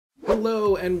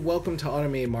Hello and welcome to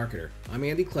Automated Marketer. I'm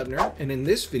Andy Klebner, and in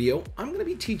this video, I'm going to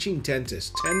be teaching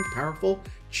dentists 10 powerful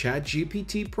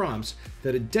ChatGPT prompts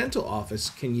that a dental office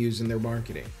can use in their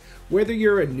marketing. Whether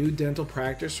you're a new dental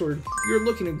practice or you're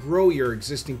looking to grow your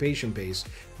existing patient base,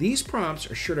 these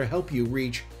prompts are sure to help you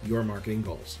reach your marketing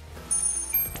goals.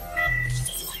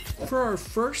 For our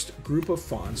first group of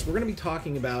fonts, we're going to be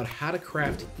talking about how to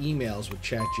craft emails with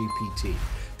ChatGPT.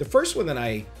 The first one that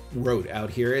I wrote out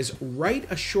here is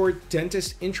write a short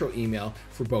dentist intro email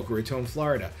for Boca Raton,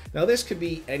 Florida. Now this could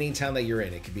be any town that you're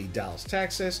in. It could be Dallas,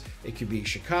 Texas. It could be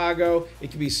Chicago.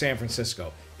 It could be San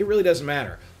Francisco. It really doesn't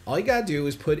matter. All you gotta do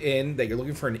is put in that you're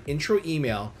looking for an intro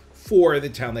email for the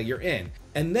town that you're in.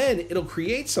 And then it'll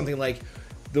create something like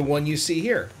the one you see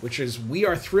here, which is, we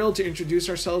are thrilled to introduce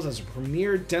ourselves as a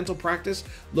premier dental practice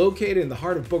located in the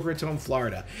heart of Boca Raton,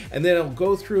 Florida. And then it'll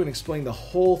go through and explain the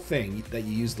whole thing, that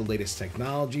you use the latest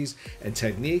technologies and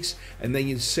techniques. And then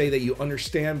you say that you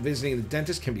understand visiting the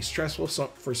dentist can be stressful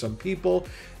for some people,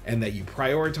 and that you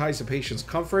prioritize the patient's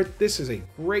comfort. This is a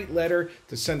great letter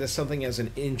to send us something as an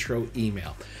intro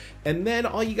email. And then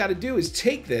all you gotta do is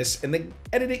take this and then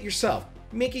edit it yourself.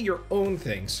 Make it your own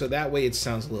thing, so that way it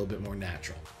sounds a little bit more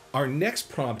natural. Our next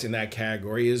prompt in that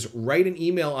category is write an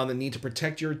email on the need to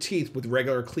protect your teeth with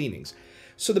regular cleanings.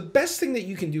 So the best thing that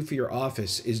you can do for your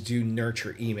office is do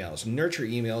nurture emails. Nurture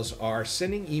emails are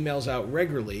sending emails out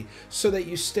regularly so that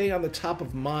you stay on the top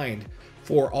of mind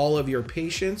for all of your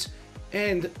patients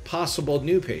and possible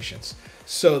new patients.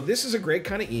 So this is a great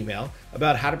kind of email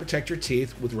about how to protect your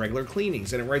teeth with regular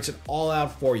cleanings, and it writes it all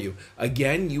out for you.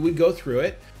 Again, you would go through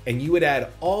it and you would add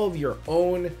all of your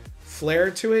own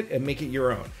flair to it and make it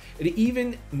your own. It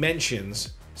even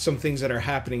mentions some things that are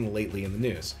happening lately in the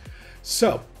news.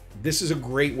 So this is a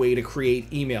great way to create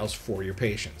emails for your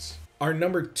patients. Our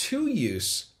number 2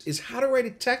 use is how to write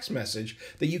a text message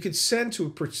that you could send to a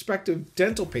prospective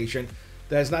dental patient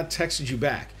that has not texted you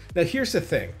back. Now here's the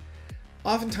thing.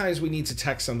 Oftentimes we need to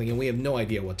text something and we have no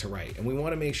idea what to write, and we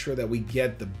want to make sure that we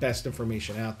get the best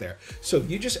information out there. So if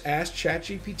you just ask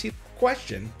ChatGPT a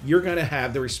question, you're going to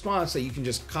have the response that you can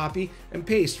just copy and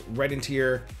paste right into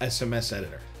your SMS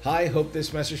editor. Hi, hope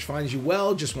this message finds you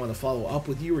well. Just want to follow up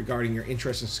with you regarding your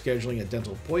interest in scheduling a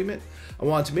dental appointment. I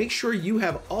want to make sure you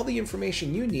have all the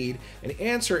information you need and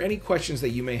answer any questions that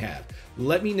you may have.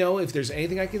 Let me know if there's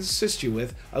anything I can assist you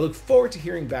with. I look forward to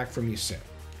hearing back from you soon.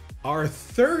 Our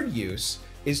third use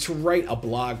is to write a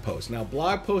blog post. Now,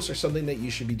 blog posts are something that you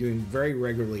should be doing very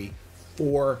regularly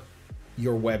for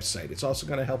your website. It's also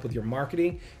going to help with your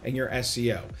marketing and your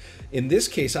SEO. In this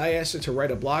case, I asked it to write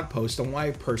a blog post on why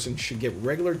a person should get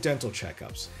regular dental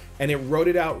checkups, and it wrote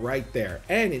it out right there.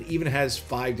 And it even has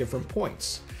 5 different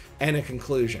points and a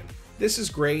conclusion. This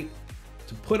is great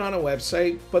to put on a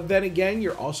website, but then again,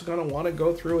 you're also going to want to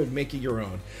go through and make it your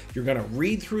own. You're going to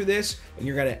read through this and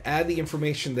you're going to add the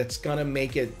information that's going to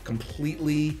make it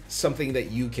completely something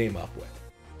that you came up with.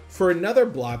 For another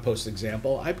blog post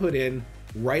example, I put in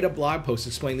write a blog post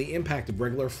explaining the impact of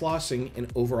regular flossing in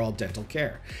overall dental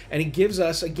care. And it gives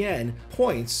us, again,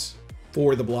 points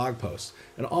for the blog post.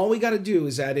 And all we got to do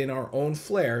is add in our own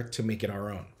flair to make it our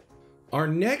own. Our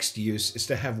next use is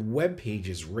to have web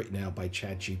pages written out by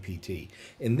ChatGPT.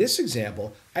 In this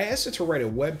example, I asked it to write a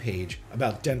web page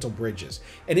about dental bridges,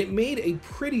 and it made a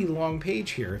pretty long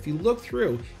page here. If you look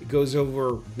through, it goes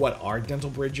over what are dental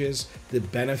bridges, the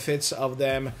benefits of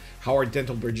them, how are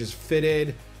dental bridges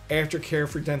fitted, aftercare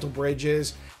for dental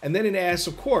bridges, and then it asks,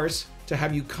 of course, to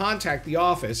have you contact the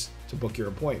office to book your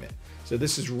appointment. So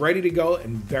this is ready to go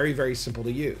and very, very simple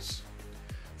to use.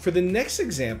 For the next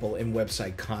example in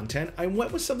website content, I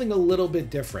went with something a little bit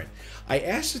different. I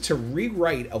asked it to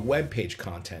rewrite a web page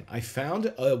content. I found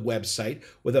a website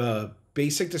with a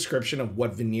basic description of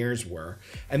what veneers were,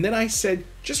 and then I said,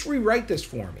 just rewrite this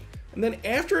for me. And then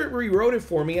after it rewrote it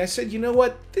for me, I said, you know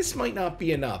what, this might not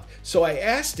be enough. So I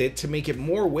asked it to make it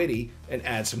more witty and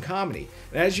add some comedy.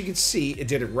 And as you can see, it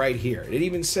did it right here. It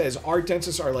even says, our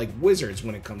dentists are like wizards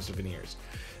when it comes to veneers.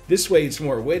 This way it's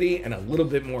more witty and a little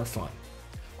bit more fun.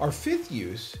 Our 5th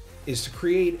use is to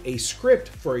create a script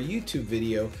for a YouTube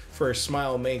video for a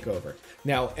smile makeover.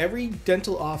 Now, every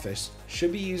dental office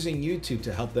should be using YouTube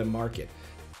to help them market.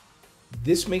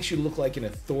 This makes you look like an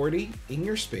authority in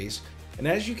your space. And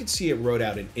as you can see, it wrote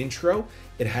out an intro.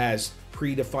 It has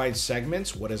predefined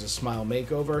segments. What is a smile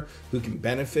makeover? Who can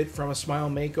benefit from a smile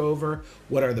makeover?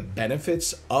 What are the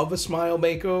benefits of a smile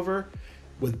makeover?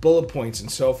 With bullet points and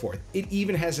so forth. It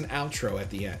even has an outro at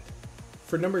the end.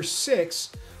 For number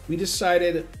 6, we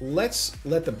decided let's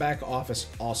let the back office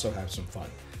also have some fun.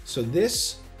 So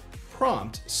this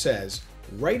prompt says,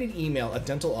 write an email a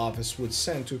dental office would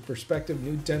send to a prospective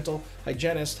new dental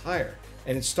hygienist hire.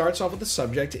 And it starts off with the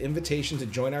subject, invitation to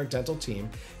join our dental team.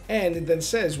 And it then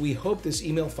says, we hope this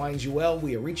email finds you well.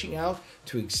 We are reaching out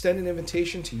to extend an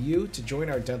invitation to you to join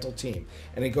our dental team.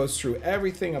 And it goes through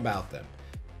everything about them.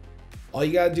 All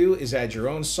you gotta do is add your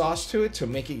own sauce to it to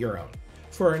make it your own.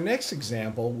 For our next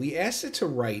example, we asked it to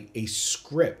write a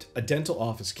script a dental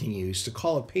office can use to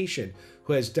call a patient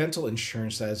who has dental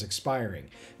insurance that is expiring.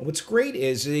 And what's great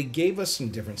is it gave us some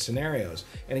different scenarios,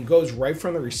 and it goes right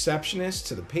from the receptionist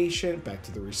to the patient, back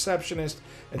to the receptionist,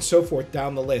 and so forth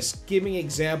down the list, giving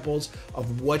examples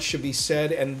of what should be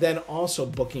said and then also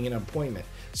booking an appointment.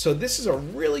 So this is a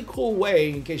really cool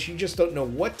way in case you just don't know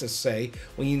what to say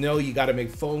when you know you got to make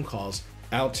phone calls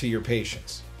out to your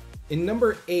patients. In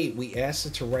number 8, we asked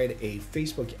it to write a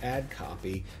Facebook ad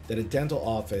copy that a dental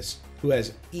office who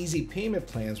has easy payment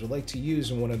plans would like to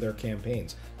use in one of their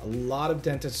campaigns. A lot of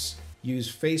dentists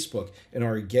use Facebook in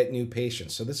order to get new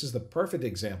patients, so this is the perfect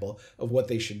example of what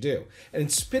they should do. And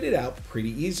it spit it out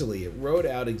pretty easily. It wrote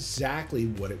out exactly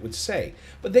what it would say.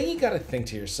 But then you got to think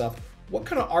to yourself, what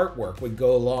kind of artwork would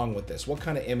go along with this? What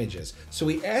kind of images? So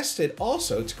we asked it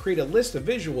also to create a list of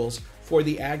visuals for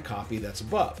the ad copy that's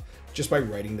above, just by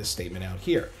writing this statement out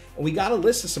here. And we got a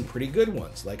list of some pretty good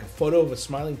ones, like a photo of a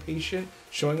smiling patient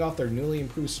showing off their newly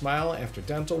improved smile after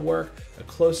dental work, a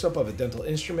close-up of a dental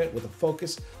instrument with a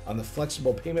focus on the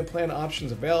flexible payment plan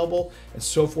options available, and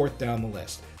so forth down the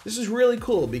list. This is really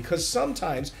cool because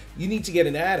sometimes you need to get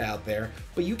an ad out there,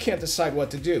 but you can't decide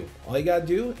what to do. All you gotta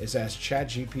do is ask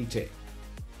ChatGPT.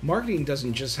 Marketing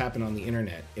doesn't just happen on the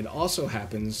internet, it also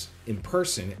happens in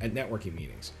person at networking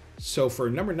meetings. So for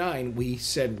number 9, we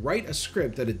said write a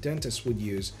script that a dentist would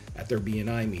use at their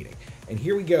BNI meeting. And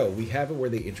here we go. We have it where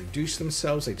they introduce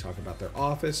themselves, they talk about their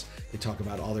office, they talk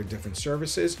about all their different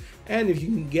services. And if you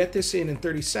can get this in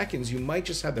 30 seconds, you might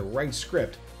just have the right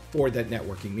script for that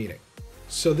networking meeting.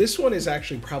 So this one is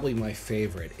actually probably my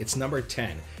favorite. It's number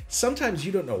 10. Sometimes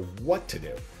you don't know what to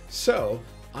do. So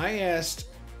I asked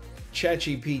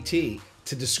ChatGPT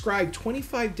to describe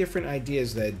 25 different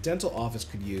ideas that a dental office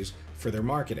could use for their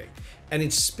marketing. And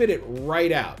it spit it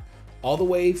right out, all the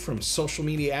way from social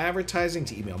media advertising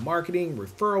to email marketing,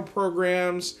 referral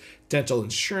programs, dental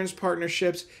insurance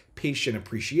partnerships, patient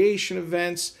appreciation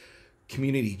events,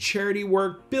 community charity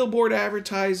work, billboard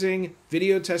advertising,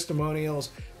 video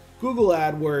testimonials, Google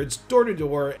AdWords,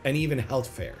 door-to-door, and even health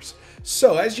fairs.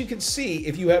 So as you can see,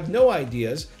 if you have no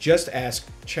ideas, just ask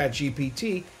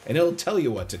ChatGPT and it'll tell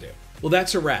you what to do. Well,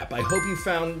 that's a wrap. I hope you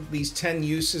found these 10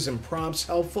 uses and prompts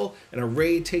helpful and are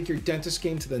ready to take your dentist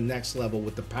game to the next level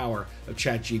with the power of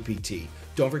ChatGPT.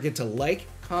 Don't forget to like,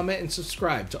 comment, and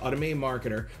subscribe to Automated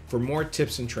Marketer for more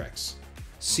tips and tricks.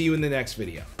 See you in the next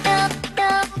video.